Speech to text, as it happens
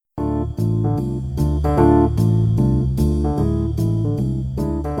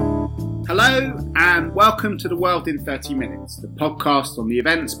Welcome to The World in 30 Minutes, the podcast on the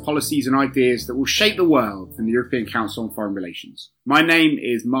events, policies and ideas that will shape the world from the European Council on Foreign Relations. My name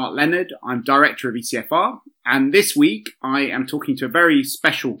is Mark Leonard, I'm Director of ECFR, and this week I am talking to a very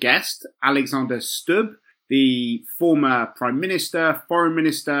special guest, Alexander Stubb, the former Prime Minister, Foreign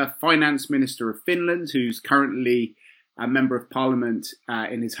Minister, Finance Minister of Finland, who's currently a Member of Parliament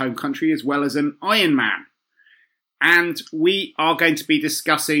in his home country, as well as an Ironman. And we are going to be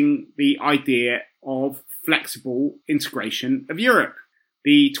discussing the idea of flexible integration of Europe.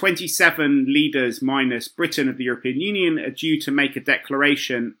 The 27 leaders minus Britain of the European Union are due to make a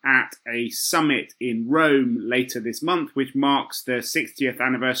declaration at a summit in Rome later this month, which marks the 60th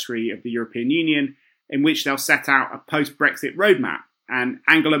anniversary of the European Union, in which they'll set out a post-Brexit roadmap. And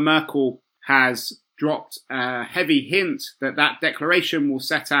Angela Merkel has dropped a heavy hint that that declaration will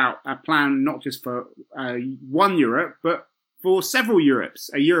set out a plan not just for one Europe, but for several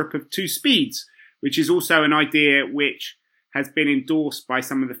Europes, a Europe of two speeds, which is also an idea which has been endorsed by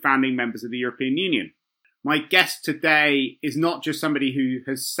some of the founding members of the European Union. My guest today is not just somebody who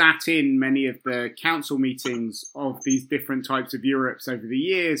has sat in many of the council meetings of these different types of Europes over the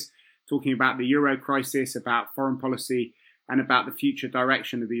years, talking about the Euro crisis, about foreign policy, and about the future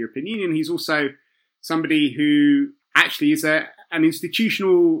direction of the European Union. He's also somebody who actually is an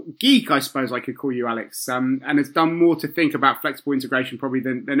institutional geek, I suppose I could call you, Alex, and has done more to think about flexible integration probably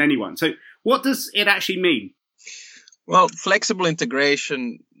than anyone. So what does it actually mean? Well, flexible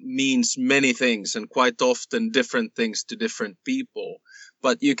integration means many things and quite often different things to different people.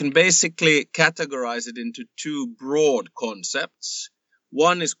 But you can basically categorize it into two broad concepts.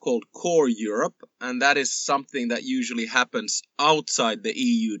 One is called Core Europe, and that is something that usually happens outside the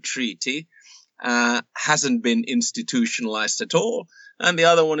EU treaty. Hasn't been institutionalized at all. And the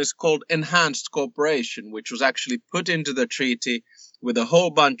other one is called Enhanced Cooperation, which was actually put into the treaty with a whole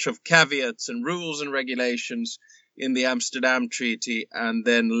bunch of caveats and rules and regulations in the Amsterdam Treaty and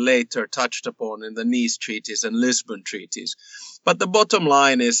then later touched upon in the Nice Treaties and Lisbon Treaties. But the bottom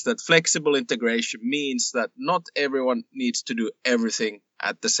line is that flexible integration means that not everyone needs to do everything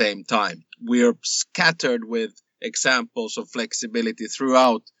at the same time. We are scattered with examples of flexibility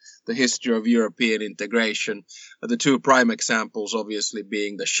throughout the history of European integration. The two prime examples obviously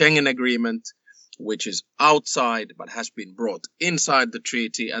being the Schengen Agreement, which is outside but has been brought inside the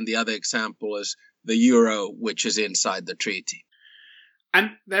treaty, and the other example is the Euro, which is inside the treaty.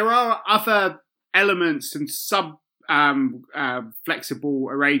 And there are other elements and flexible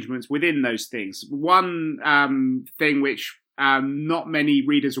arrangements within those things. One thing which not many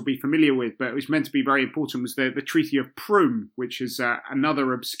readers will be familiar with, but it was meant to be very important, was the Treaty of Prüm, which is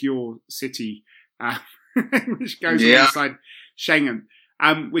another obscure city which goes alongside Schengen,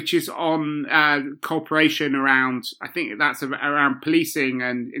 which is on cooperation around, I think that's around policing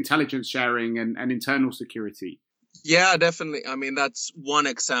and intelligence sharing and internal security. Yeah, definitely. I mean, that's one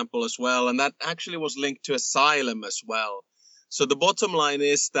example as well. And that actually was linked to asylum as well. So the bottom line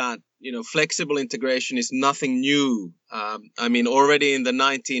is that, flexible integration is nothing new. Already in the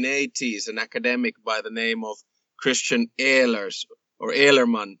 1980s, an academic by the name of Christian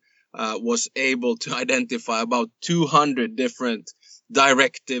Ehlerman was able to identify about 200 different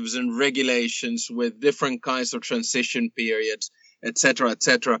directives and regulations with different kinds of transition periods, etc.,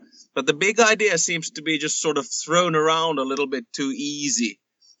 etc. But the big idea seems to be just sort of thrown around a little bit too easy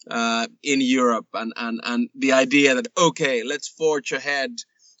in Europe, and the idea that, okay, let's forge ahead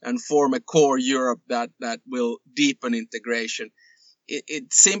and form a core Europe that will deepen integration.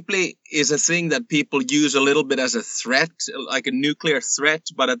 It simply is a thing that people use a little bit as a threat, like a nuclear threat,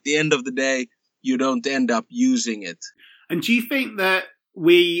 but at the end of the day, you don't end up using it. And do you think that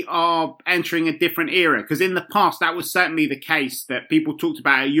we are entering a different era? Because in the past, that was certainly the case, that people talked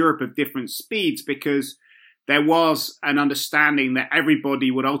about a Europe of different speeds because there was an understanding that everybody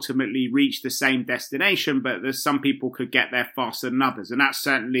would ultimately reach the same destination, but that some people could get there faster than others. And that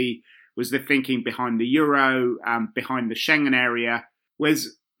certainly was the thinking behind the Euro, behind the Schengen area,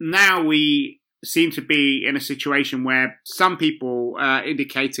 whereas now we seem to be in a situation where some people are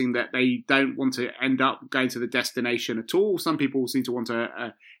indicating that they don't want to end up going to the destination at all. Some people seem to want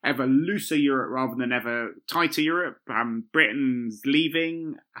a ever looser Europe rather than ever tighter Europe. Britain's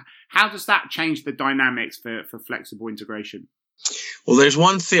leaving. How does that change the dynamics for flexible integration? Well, there's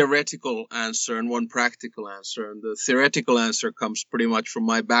one theoretical answer and one practical answer. And the theoretical answer comes pretty much from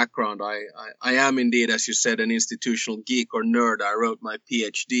my background. I am indeed, as you said, an institutional geek or nerd. I wrote my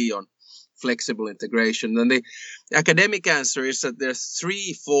PhD on flexible integration. And the academic answer is that there's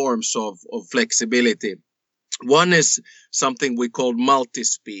three forms of flexibility. One is something we call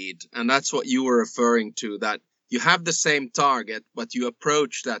multi-speed, and that's what you were referring to, that you have the same target, but you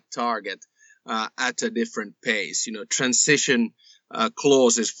approach that target at a different pace. Transition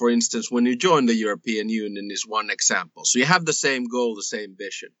clauses, for instance, when you join the European Union is one example. So you have the same goal, the same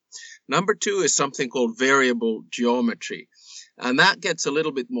vision. Number two is something called variable geometry. And that gets a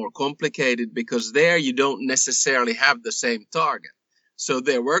little bit more complicated because there you don't necessarily have the same target. So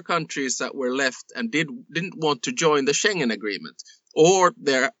there were countries that were left and didn't want to join the Schengen Agreement. Or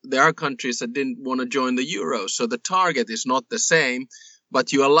there are countries that didn't want to join the euro. So the target is not the same,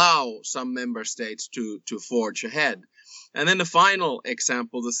 but you allow some member states to forge ahead. And then the final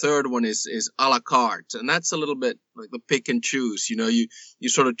example, the third one is a la carte. And that's a little bit like the pick and choose. You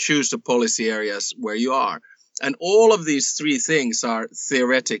sort of choose the policy areas where you are. And all of these three things are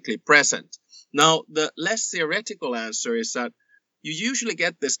theoretically present. Now, the less theoretical answer is that you usually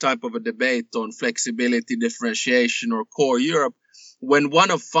get this type of a debate on flexibility, differentiation, or core Europe when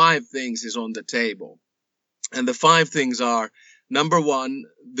one of five things is on the table. And the five things are, number one,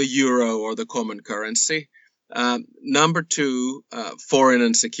 the euro or the common currency. Number two, foreign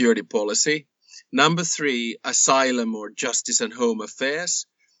and security policy. Number three, asylum or justice and home affairs.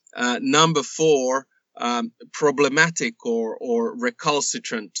 Number four, problematic or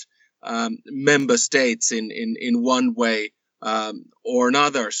recalcitrant member states in one way or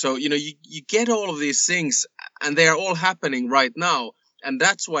another. So, you get all of these things and they are all happening right now. And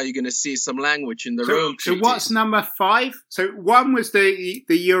that's why you're going to see some language in the Rome Treaty. So what's number five? So one was the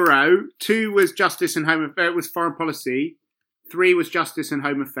euro, two was justice and home affairs, was foreign policy, three was justice and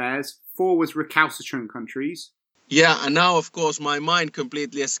home affairs, four was recalcitrant countries. Yeah, and now, of course, my mind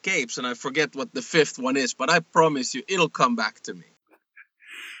completely escapes and I forget what the fifth one is, but I promise you it'll come back to me.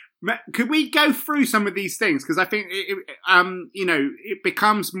 Could we go through some of these things? Because I think, it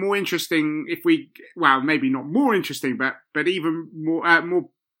becomes more interesting if maybe not more interesting, but even more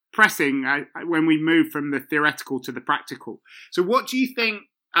pressing when we move from the theoretical to the practical. So what do you think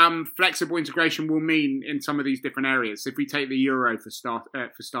flexible integration will mean in some of these different areas? If we take the euro for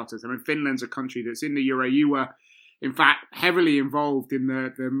starters, I mean, Finland's a country that's in the euro. You were, in fact, heavily involved in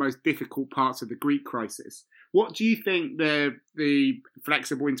the most difficult parts of the Greek crisis. What do you think the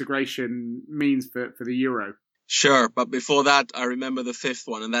flexible integration means for the euro? Sure, but before that, I remember the fifth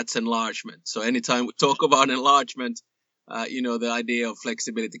one, and that's enlargement. So anytime we talk about enlargement, the idea of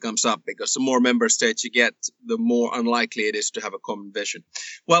flexibility comes up because the more member states you get, the more unlikely it is to have a common vision.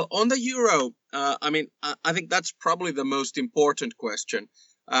 Well, on the euro, I think that's probably the most important question.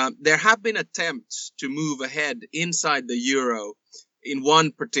 There have been attempts to move ahead inside the euro in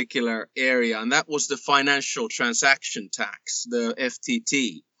one particular area, and that was the financial transaction tax, the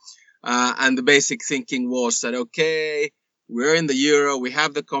FTT. And the basic thinking was that, okay, we're in the euro, we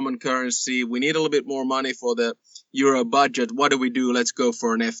have the common currency, we need a little bit more money for the euro budget. What do? Let's go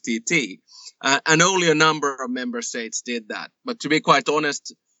for an FTT. And only a number of member states did that. But to be quite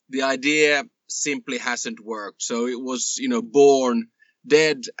honest, the idea simply hasn't worked. So it was, born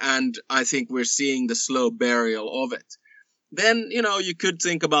dead, and I think we're seeing the slow burial of it. Then, you could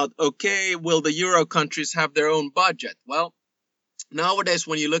think about, okay, will the euro countries have their own budget? Well, nowadays,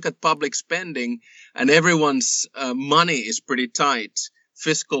 when you look at public spending and everyone's money is pretty tight,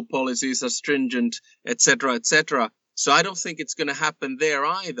 fiscal policies are stringent, etc., etc. So I don't think it's going to happen there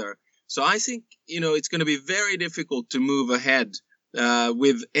either. So I think, it's going to be very difficult to move ahead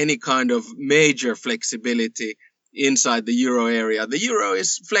with any kind of major flexibility inside the euro area. The euro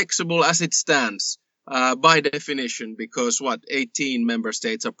is flexible as it stands. By definition, because 18 member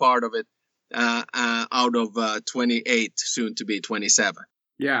states are part of it out of 28, soon to be 27.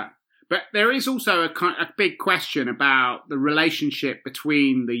 Yeah, but there is also a big question about the relationship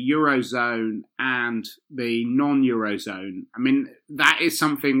between the Eurozone and the non-Eurozone. I mean, that is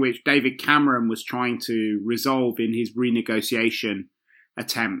something which David Cameron was trying to resolve in his renegotiation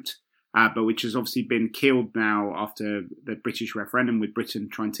attempt, but which has obviously been killed now after the British referendum with Britain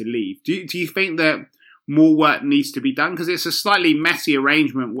trying to leave. Do you think that more work needs to be done? Because it's a slightly messy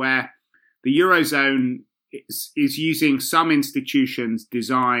arrangement where the Eurozone is using some institutions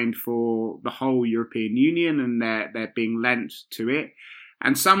designed for the whole European Union and they're being lent to it.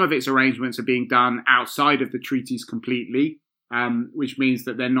 And some of its arrangements are being done outside of the treaties completely, which means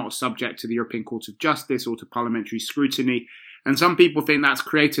that they're not subject to the European Court of Justice or to parliamentary scrutiny. And some people think that's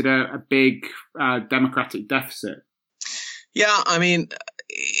created a big democratic deficit. Yeah, I mean,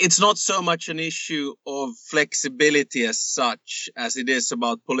 it's not so much an issue of flexibility as such as it is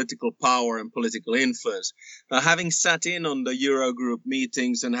about political power and political influence. Having sat in on the Eurogroup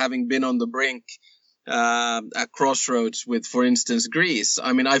meetings and having been on the brink at crossroads with, for instance, Greece,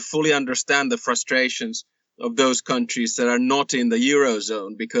 I mean, I fully understand the frustrations of those countries that are not in the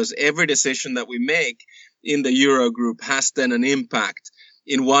Eurozone, because every decision that we make in the Eurogroup has then an impact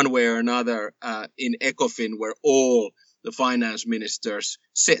in one way or another in ECOFIN, where all the finance ministers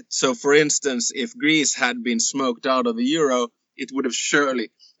sit. So, for instance, if Greece had been smoked out of the euro, it would have surely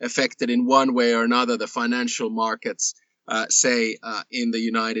affected in one way or another the financial markets, say, in the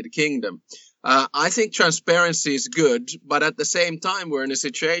United Kingdom. I think transparency is good, but at the same time, we're in a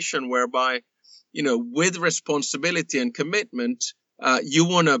situation whereby, with responsibility and commitment, you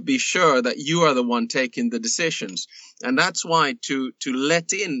want to be sure that you are the one taking the decisions. And that's why to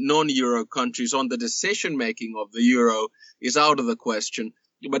let in non-euro countries on the decision-making of the euro is out of the question.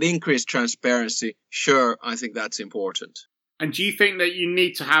 But increased transparency, sure, I think that's important. And do you think that you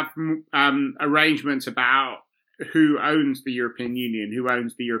need to have arrangements about who owns the European Union, who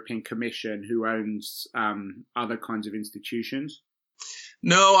owns the European Commission, who owns other kinds of institutions?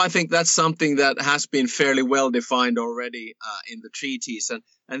 No, I think that's something that has been fairly well defined already in the treaties.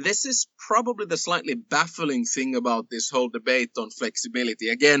 And this is probably the slightly baffling thing about this whole debate on flexibility.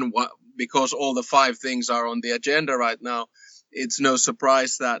 Again, because all the 5 things are on the agenda right now, it's no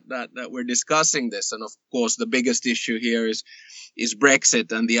surprise that we're discussing this. And of course, the biggest issue here is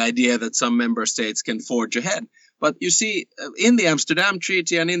Brexit and the idea that some member states can forge ahead. But you see, in the Amsterdam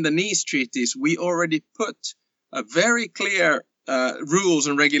Treaty and in the Nice treaties, we already put a very clear rules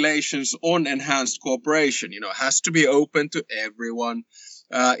and regulations on enhanced cooperation. It has to be open to everyone.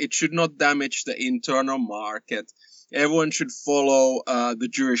 It should not damage the internal market. Everyone should follow the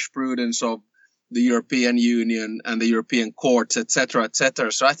jurisprudence of the European Union and the European courts, etc., etc.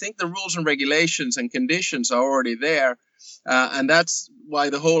 So I think the rules and regulations and conditions are already there. And that's why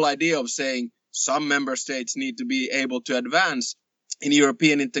the whole idea of saying some member states need to be able to advance in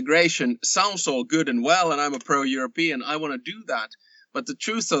European integration sounds all good and well, and I'm a pro-European. I want to do that. But the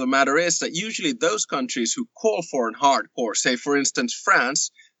truth of the matter is that usually those countries who call for an hardcore, say, for instance, France,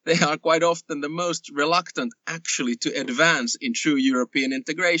 they are quite often the most reluctant actually to advance in true European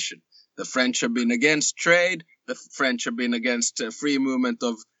integration. The French have been against trade. The French have been against free movement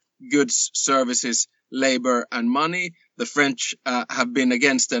of goods, services, labor and money. The French have been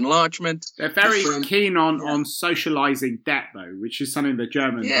against enlargement. They're very keen on socializing debt, though, which is something the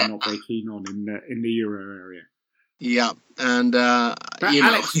Germans are not very keen on in the euro area. Yeah, and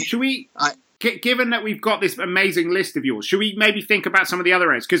Alex, should we? Given that we've got this amazing list of yours, should we maybe think about some of the other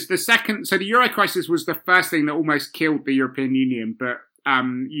areas? Because the euro crisis was the first thing that almost killed the European Union, but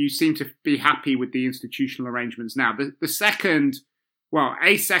you seem to be happy with the institutional arrangements now. The second. Well,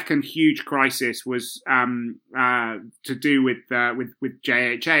 a second huge crisis was to do with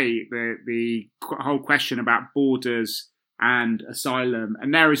JHA, the whole question about borders and asylum.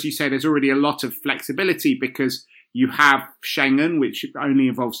 And there, as you say, there's already a lot of flexibility because you have Schengen, which only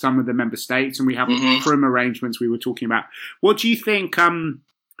involves some of the member states, and we have PRIM arrangements we were talking about. What do you think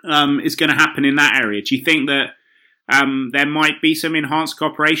is going to happen in that area? Do you think that there might be some enhanced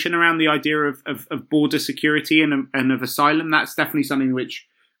cooperation around the idea of border security and of asylum? That's definitely something which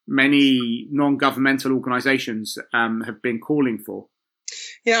many non-governmental organisations have been calling for.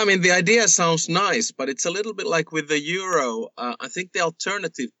 Yeah, I mean, the idea sounds nice, but it's a little bit like with the euro. I think the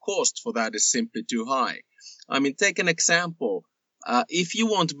alternative cost for that is simply too high. I mean, take an example. If you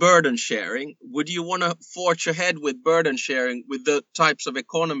want burden sharing, would you want to forge ahead with burden sharing with the types of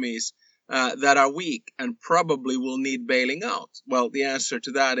economies that are weak and probably will need bailing out? Well, the answer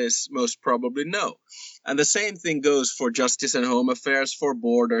to that is most probably no. And the same thing goes for justice and home affairs, for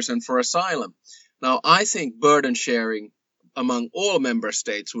borders and for asylum. Now, I think burden sharing among all member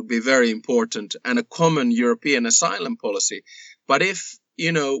states would be very important and a common European asylum policy. But if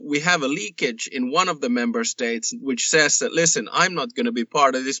we have a leakage in one of the member states which says that, listen, I'm not going to be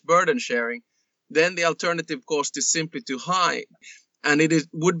part of this burden sharing, then the alternative cost is simply too high. And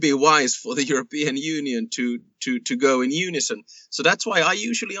would be wise for the European Union to go in unison. So that's why I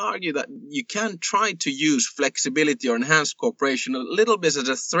usually argue that you can try to use flexibility or enhanced cooperation a little bit as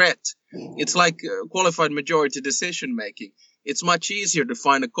a threat. It's like qualified majority decision making. It's much easier to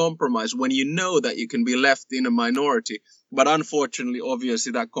find a compromise when you know that you can be left in a minority. But unfortunately,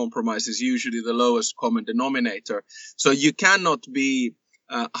 obviously, that compromise is usually the lowest common denominator. So you cannot be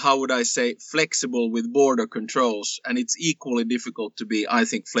flexible with border controls, and it's equally difficult to be, I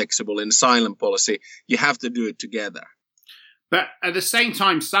think, flexible in asylum policy. You have to do it together. But at the same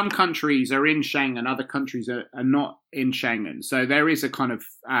time, some countries are in Schengen, other countries are not in Schengen. So there is a kind of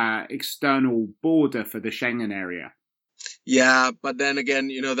external border for the Schengen area. Yeah, but then again,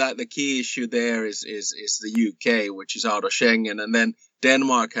 that the key issue there is the UK, which is out of Schengen, and then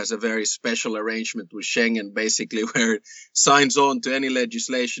Denmark has a very special arrangement with Schengen, basically where it signs on to any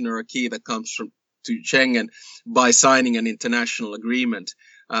legislation or a key that comes to Schengen by signing an international agreement.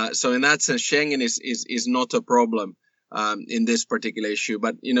 So in that sense, Schengen is not a problem. in this particular issue.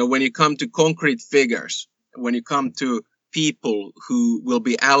 But, when you come to concrete figures, when you come to people who will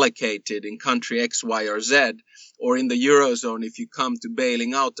be allocated in country X, Y, or Z, or in the Eurozone, if you come to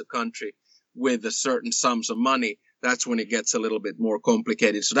bailing out the country with a certain sums of money, that's when it gets a little bit more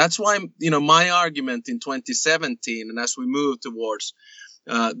complicated. So that's why, my argument in 2017, and as we move towards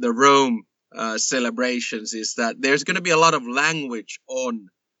the Rome celebrations, is that there's going to be a lot of language on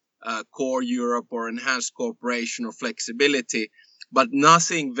core Europe or enhanced cooperation or flexibility, but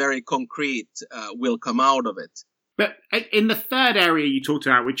nothing very concrete will come out of it. But in the third area you talked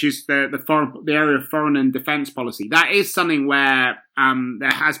about, which is the area of foreign and defence policy, that is something where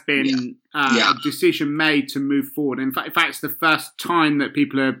there has been a decision made to move forward. In fact, it's the first time that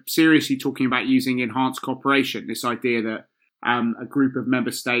people are seriously talking about using enhanced cooperation, this idea that a group of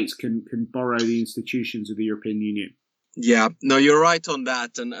member states can borrow the institutions of the European Union. Yeah, no, you're right on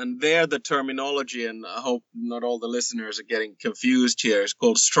that. And there the terminology, and I hope not all the listeners are getting confused here, is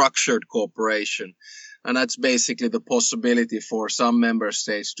called structured cooperation. And that's basically the possibility for some member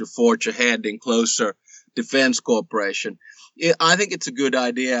states to forge ahead in closer defense cooperation. I think it's a good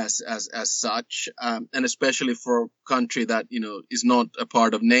idea as such, and especially for a country that, is not a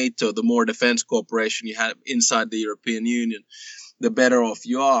part of NATO. The more defense cooperation you have inside the European Union, the better off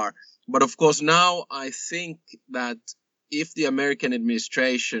you are. But of course, now I think that if the American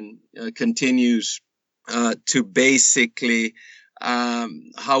administration continues to basically,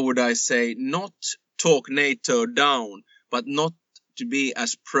 how would I say, not talk NATO down, but not to be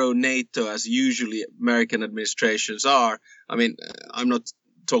as pro-NATO as usually American administrations are. I mean, I'm not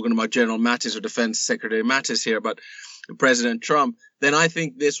talking about General Mattis or Defense Secretary Mattis here, but President Trump, then I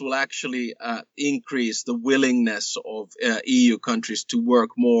think this will actually increase the willingness of EU countries to work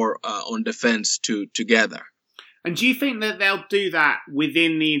more on defense together. And do you think that they'll do that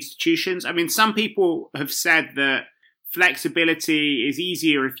within the institutions? I mean, some people have said that flexibility is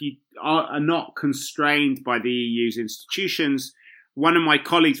easier if you are not constrained by the EU's institutions. One of my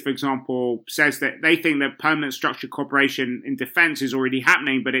colleagues, for example, says that they think that permanent structured cooperation in defence is already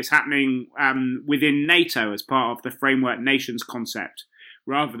happening, but it's happening within NATO as part of the framework nations concept,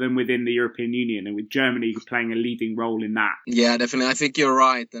 rather than within the European Union, and with Germany playing a leading role in that. Yeah, definitely. I think you're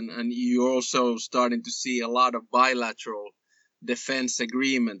right. And you're also starting to see a lot of bilateral defense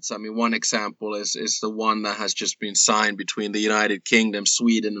agreements. I mean, one example is the one that has just been signed between the United Kingdom,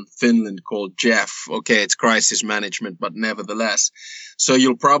 Sweden, and Finland called JEF. Okay, it's crisis management, but nevertheless. So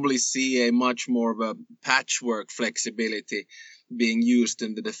you'll probably see a much more of a patchwork flexibility being used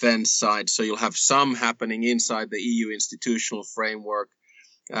in the defense side. So you'll have some happening inside the EU institutional framework,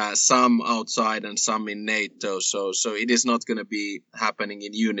 some outside and some in NATO. So it is not going to be happening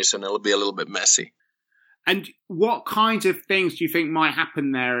in unison. It'll be a little bit messy. And what kinds of things do you think might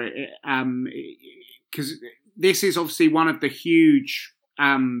happen there? Because this is obviously one of the huge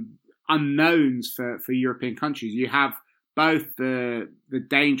unknowns for European countries. You have both the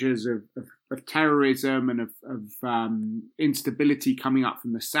dangers of terrorism and of instability coming up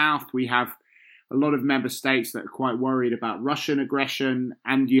from the south. We have a lot of member states that are quite worried about Russian aggression,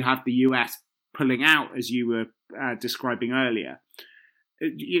 and you have the US pulling out, as you were describing earlier.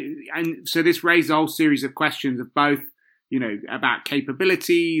 And so this raised a whole series of questions of both, about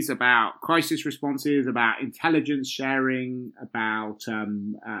capabilities, about crisis responses, about intelligence sharing, about,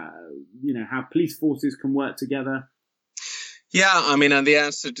 how police forces can work together. Yeah, I mean, and the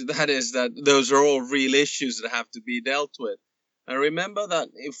answer to that is that those are all real issues that have to be dealt with. And remember that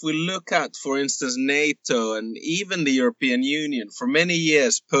if we look at, for instance, NATO and even the European Union, for many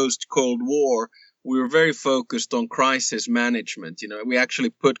years post-Cold War, we were very focused on crisis management. We actually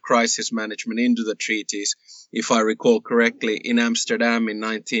put crisis management into the treaties, if I recall correctly, in Amsterdam in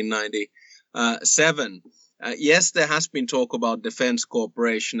 1997. Yes, there has been talk about defense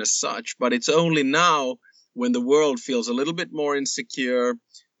cooperation as such, but it's only now when the world feels a little bit more insecure,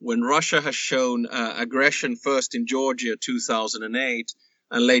 when Russia has shown aggression first in Georgia 2008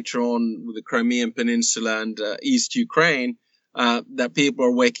 and later on with the Crimean Peninsula and East Ukraine, that people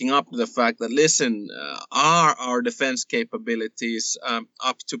are waking up to the fact that, listen, are our defense capabilities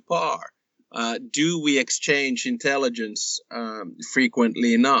up to par? Do we exchange intelligence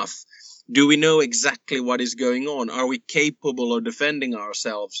frequently enough? Do we know exactly what is going on? Are we capable of defending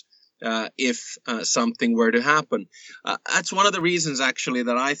ourselves if something were to happen? That's one of the reasons, actually,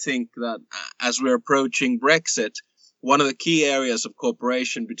 that I think that as we're approaching Brexit, one of the key areas of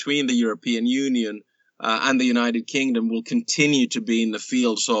cooperation between the European Union and the United Kingdom will continue to be in the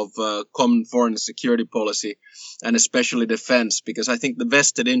fields of common foreign and security policy, and especially defense, because I think the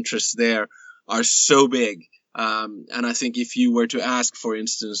vested interests there are so big. And I think if you were to ask, for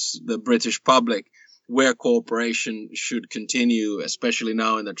instance, the British public, where cooperation should continue, especially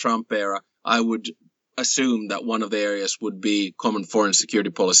now in the Trump era, I would assume that one of the areas would be common foreign security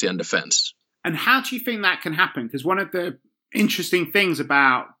policy and defense. And how do you think that can happen? Because one of the interesting things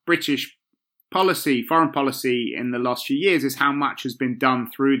about British policy, foreign policy in the last few years is how much has been done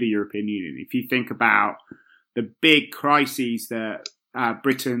through the European Union. If you think about the big crises that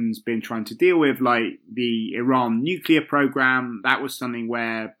Britain's been trying to deal with, like the Iran nuclear program, that was something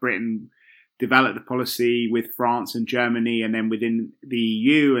where Britain developed the policy with France and Germany and then within the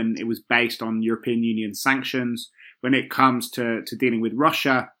EU, and it was based on European Union sanctions. When it comes to dealing with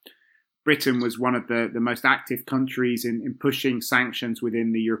Russia, Britain was one of the most active countries in pushing sanctions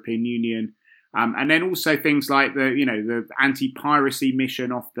within the European Union. And then also things like the anti-piracy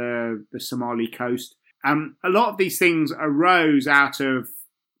mission off the Somali coast. A lot of these things arose out of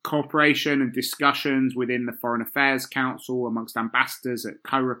cooperation and discussions within the Foreign Affairs Council amongst ambassadors at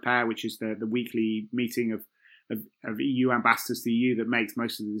COREPER, which is the weekly meeting of EU ambassadors to the EU that makes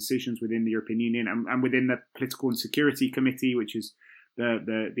most of the decisions within the European Union, and within the Political and Security Committee, which is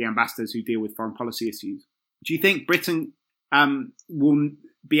the ambassadors who deal with foreign policy issues. Do you think Britain will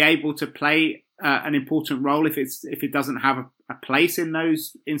be able to play an important role if it doesn't have a place in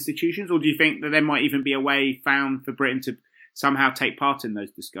those institutions, or do you think that there might even be a way found for Britain to somehow take part in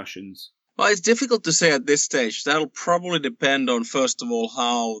those discussions? Well, it's difficult to say at this stage. That'll probably depend on, first of all,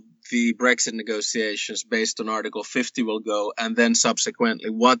 how the Brexit negotiations based on Article 50 will go, and then subsequently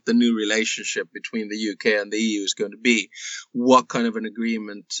what the new relationship between the UK and the EU is going to be, what kind of an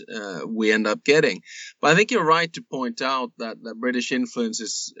agreement we end up getting. But I think you're right to point out that British influence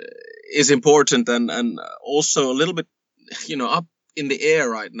is important and also a little bit, up in the air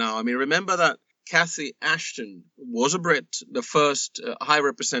right now. I mean, remember that Cathy Ashton was a Brit, the first High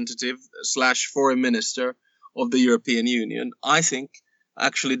Representative / Foreign Minister of the European Union. I think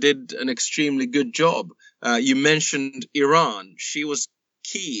actually did an extremely good job. You mentioned Iran. She was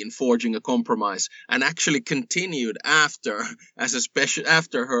key in forging a compromise and actually continued after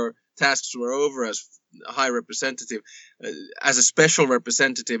her tasks were over as High Representative, as a special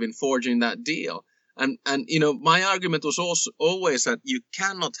representative in forging that deal. And my argument was also always that you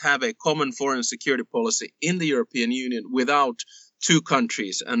cannot have a common foreign security policy in the European Union without two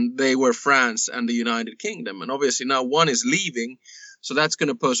countries, and they were France and the United Kingdom. And obviously now one is leaving, so that's going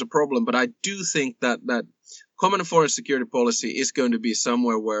to pose a problem. But I do think that common foreign security policy is going to be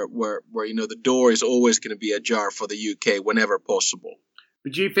somewhere where the door is always going to be ajar for the UK whenever possible.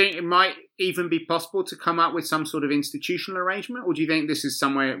 But do you think it might even be possible to come up with some sort of institutional arrangement? Or do you think this is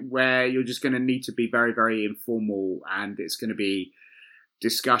somewhere where you're just going to need to be very, very informal and it's going to be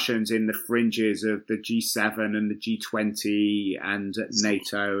discussions in the fringes of the G7 and the G20 and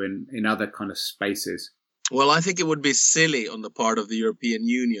NATO and in other kind of spaces? Well, I think it would be silly on the part of the European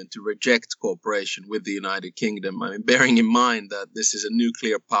Union to reject cooperation with the United Kingdom. I mean, bearing in mind that this is a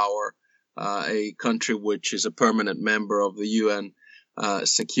nuclear power, a country which is a permanent member of the UN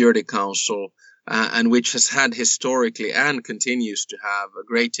Security Council, and which has had historically and continues to have a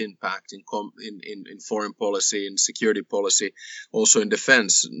great impact in foreign policy and security policy, also in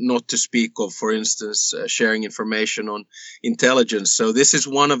defense, not to speak of, for instance, sharing information on intelligence. So this is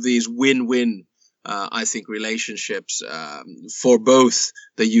one of these win-win, I think, relationships for both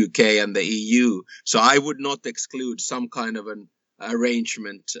the UK and the EU. So I would not exclude some kind of an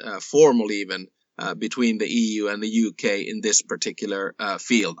arrangement, formal even, between the EU and the UK in this particular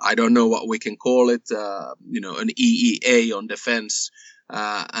field. I don't know what we can call it, an EEA on defense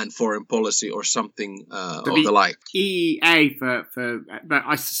and foreign policy or something of the like. EEA but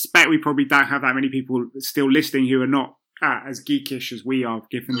I suspect we probably don't have that many people still listening who are not as geekish as we are,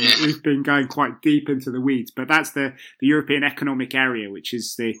 given that we've been going quite deep into the weeds. But that's the European Economic Area, which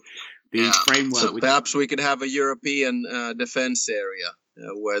is the framework. So perhaps we could have a European defense area.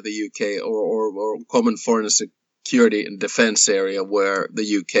 Where the UK or common foreign security and defense area where the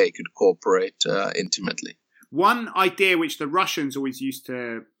UK could cooperate intimately. One idea which the Russians always used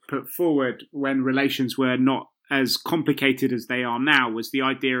to put forward when relations were not as complicated as they are now was the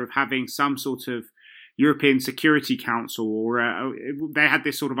idea of having some sort of European Security Council, or they had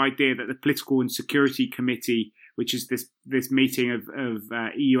this sort of idea that the Political and Security Committee, which is this meeting of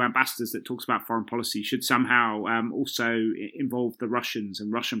EU ambassadors that talks about foreign policy, should somehow also involve the Russians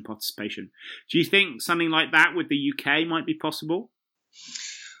and Russian participation. Do you think something like that with the UK might be possible?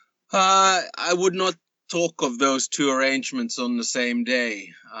 I would not talk of those two arrangements on the same day,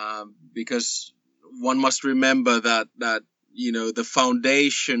 because one must remember that the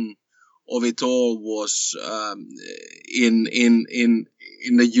foundation of it all was in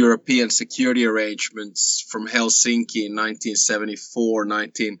the European security arrangements from Helsinki in 1974,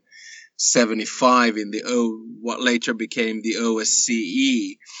 1975 in what later became the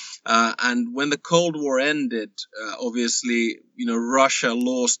OSCE. And when the Cold War ended, obviously, Russia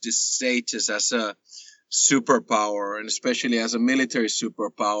lost its status as a superpower, and especially as a military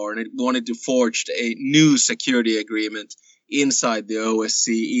superpower, and it wanted to forge a new security agreement inside the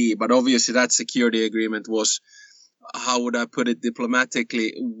OSCE. But obviously that security agreement was, how would I put it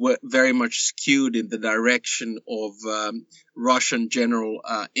diplomatically, very much skewed in the direction of Russian general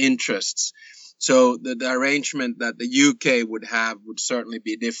interests. So the arrangement that the UK would have would certainly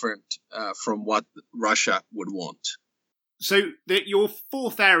be different from what Russia would want. So your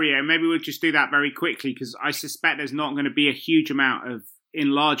fourth area, maybe we'll just do that very quickly, because I suspect there's not going to be a huge amount of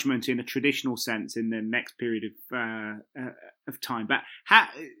enlargement in a traditional sense in the next period of time.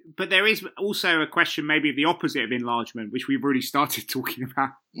 But there is also a question maybe of the opposite of enlargement, which we've already started talking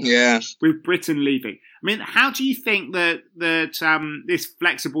about. Yes. With Britain leaving. I mean, how do you think that this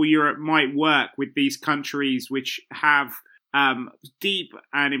flexible Europe might work with these countries which have deep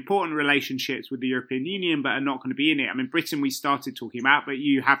and important relationships with the European Union, but are not going to be in it? I mean, Britain we started talking about, but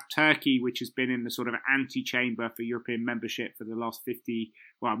you have Turkey, which has been in the sort of antechamber for European membership for the last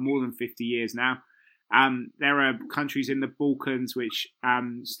more than 50 years now. There are countries in the Balkans which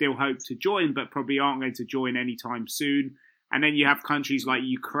still hope to join, but probably aren't going to join anytime soon. And then you have countries like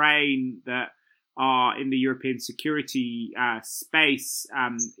Ukraine that are in the European security space,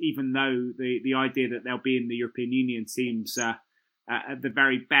 even though the idea that they'll be in the European Union seems, at the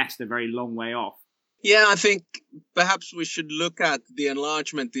very best, a very long way off. Yeah, I think perhaps we should look at the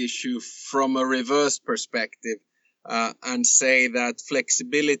enlargement issue from a reverse perspective and say that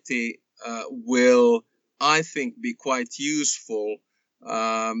flexibility will, I think, be quite useful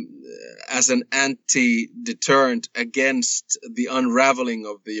as an anti-deterrent against the unraveling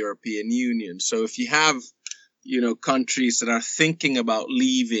of the European Union. So if you have, countries that are thinking about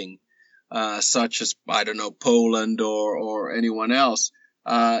leaving, such as, I don't know, Poland or anyone else,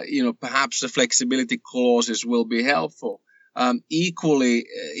 perhaps the flexibility clauses will be helpful. Equally,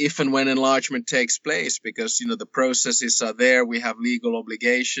 if and when enlargement takes place, because, the processes are there, we have legal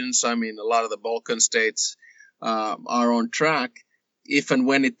obligations. I mean, a lot of the Balkan states are on track. If and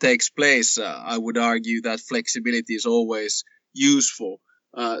when it takes place, I would argue that flexibility is always useful.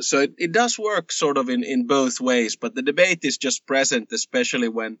 So it does work sort of in both ways, but the debate is just present, especially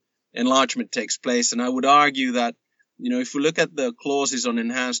when enlargement takes place. And I would argue that, if we look at the clauses on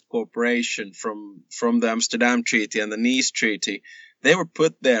enhanced cooperation from the Amsterdam Treaty and the Nice Treaty, they were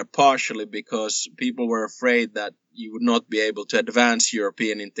put there partially because people were afraid that you would not be able to advance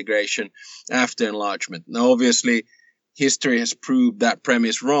European integration after enlargement. Now, obviously, history has proved that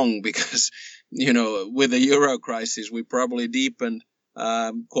premise wrong because, with the Euro crisis, we probably deepened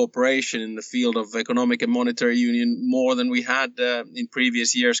cooperation in the field of economic and monetary union more than we had in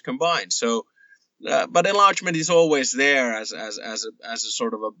previous years combined. So, but enlargement is always there as a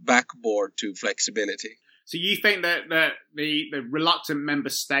sort of a backboard to flexibility. So you think that the reluctant member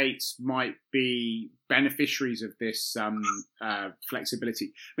states might be beneficiaries of this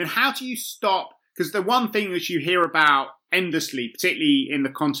flexibility? I mean, how do you stop? Because the one thing that you hear about endlessly, particularly in the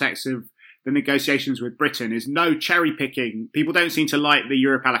context of the negotiations with Britain, is no cherry picking. People don't seem to like the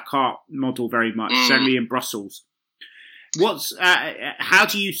Europe a la carte model very much, certainly in Brussels. How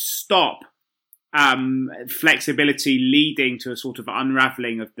do you stop flexibility leading to a sort of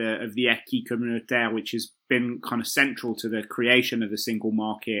unraveling of the acquis communautaire, which has been kind of central to the creation of the single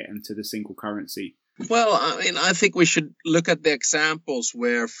market and to the single currency? Well, I think we should look at the examples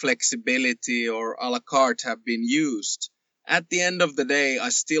where flexibility or a la carte have been used. At the end of the day, I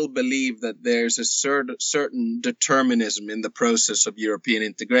still believe that there's a certain determinism in the process of European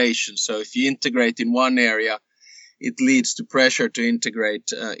integration. So if you integrate in one area, it leads to pressure to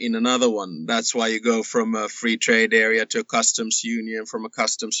integrate in another one. That's why you go from a free trade area to a customs union, from a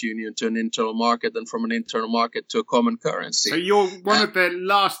customs union to an internal market, and from an internal market to a common currency. So you're one of the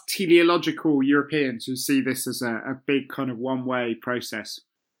last teleological Europeans who see this as a big kind of one-way process.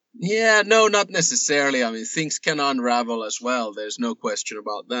 Yeah, no, not necessarily. I mean, things can unravel as well. There's no question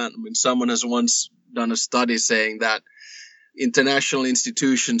about that. I mean, someone has once done a study saying that international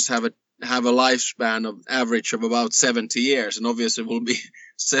institutions have a lifespan of average of about 70 years, and obviously we'll be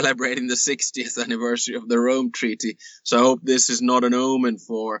celebrating the 60th anniversary of the Rome Treaty. So I hope this is not an omen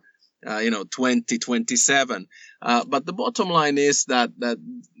for 2027. But the bottom line is that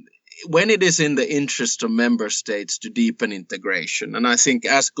when it is in the interest of member states to deepen integration, and I think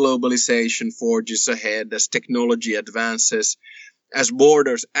as globalization forges ahead, as technology advances, as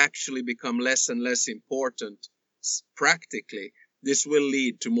borders actually become less and less important practically, this will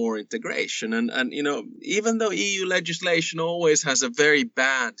lead to more integration. And even though EU legislation always has a very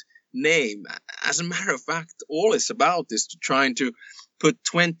bad name. As a matter of fact, all it's about is trying to put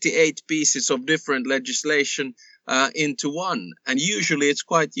 28 pieces of different legislation into one. And usually it's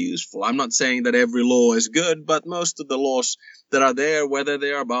quite useful. I'm not saying that every law is good, but most of the laws that are there, whether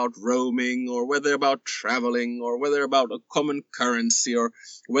they're about roaming or whether they're about traveling or whether they're about a common currency or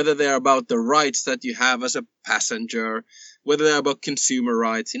whether they're about the rights that you have as a passenger, whether they're about consumer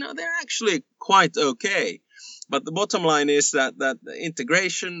rights, they're actually quite okay. But the bottom line is that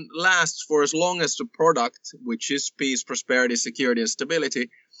integration lasts for as long as the product, which is peace, prosperity, security, and stability,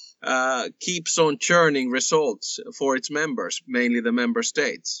 keeps on churning results for its members, mainly the member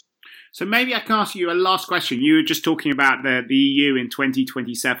states. So maybe I can ask you a last question. You were just talking about the EU in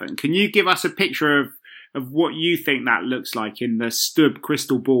 2027. Can you give us a picture of what you think that looks like in the STUB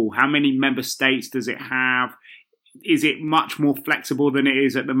crystal ball? How many member states does it have? Is it much more flexible than it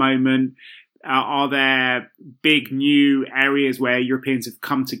is at the moment? Are there big new areas where Europeans have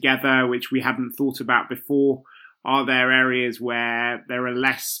come together, which we hadn't thought about before? Are there areas where there are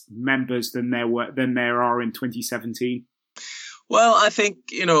less members than there are in 2017? Well, I think,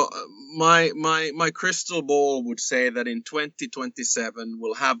 my crystal ball would say that in 2027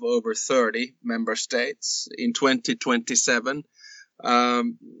 we'll have over 30 member states. In 2027, we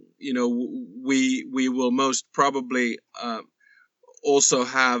will most probably also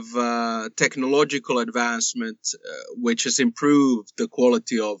have technological advancement, which has improved the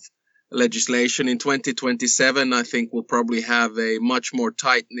quality of legislation. In 2027, I think we'll probably have a much more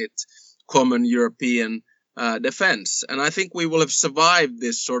tight-knit common European defense. And I think we will have survived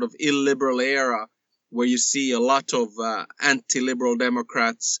this sort of illiberal era where you see a lot of anti-liberal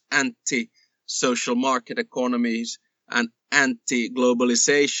Democrats, anti-social market economies, and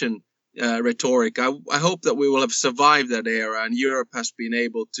anti-globalization rhetoric. I hope that we will have survived that era and Europe has been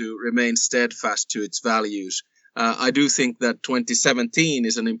able to remain steadfast to its values. I do think that 2017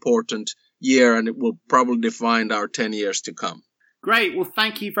 is an important year and it will probably define our 10 years to come. Great. Well,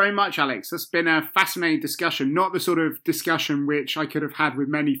 thank you very much, Alex. That's been a fascinating discussion, not the sort of discussion which I could have had with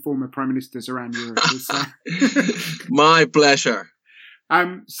many former prime ministers around Europe. My pleasure.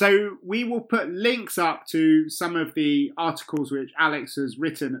 So we will put links up to some of the articles which Alex has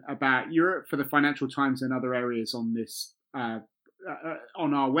written about Europe for the Financial Times and other areas on this on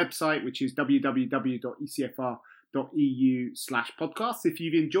our website, which is www.ecfr.eu/podcast. If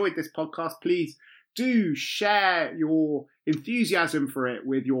you've enjoyed this podcast, please do share your enthusiasm for it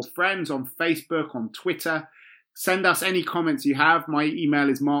with your friends on Facebook, on Twitter. Send us any comments you have. My email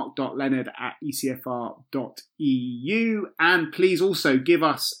is mark.leonard@ecfr.eu. And please also give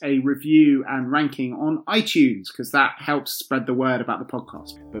us a review and ranking on iTunes, because that helps spread the word about the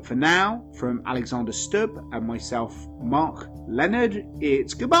podcast. But for now, from Alexander Stubb and myself, Mark Leonard,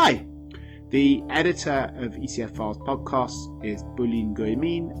 it's goodbye. The editor of ECFR's podcast is Bulin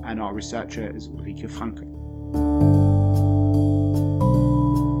Goemin, and our researcher is Ulrike Franke.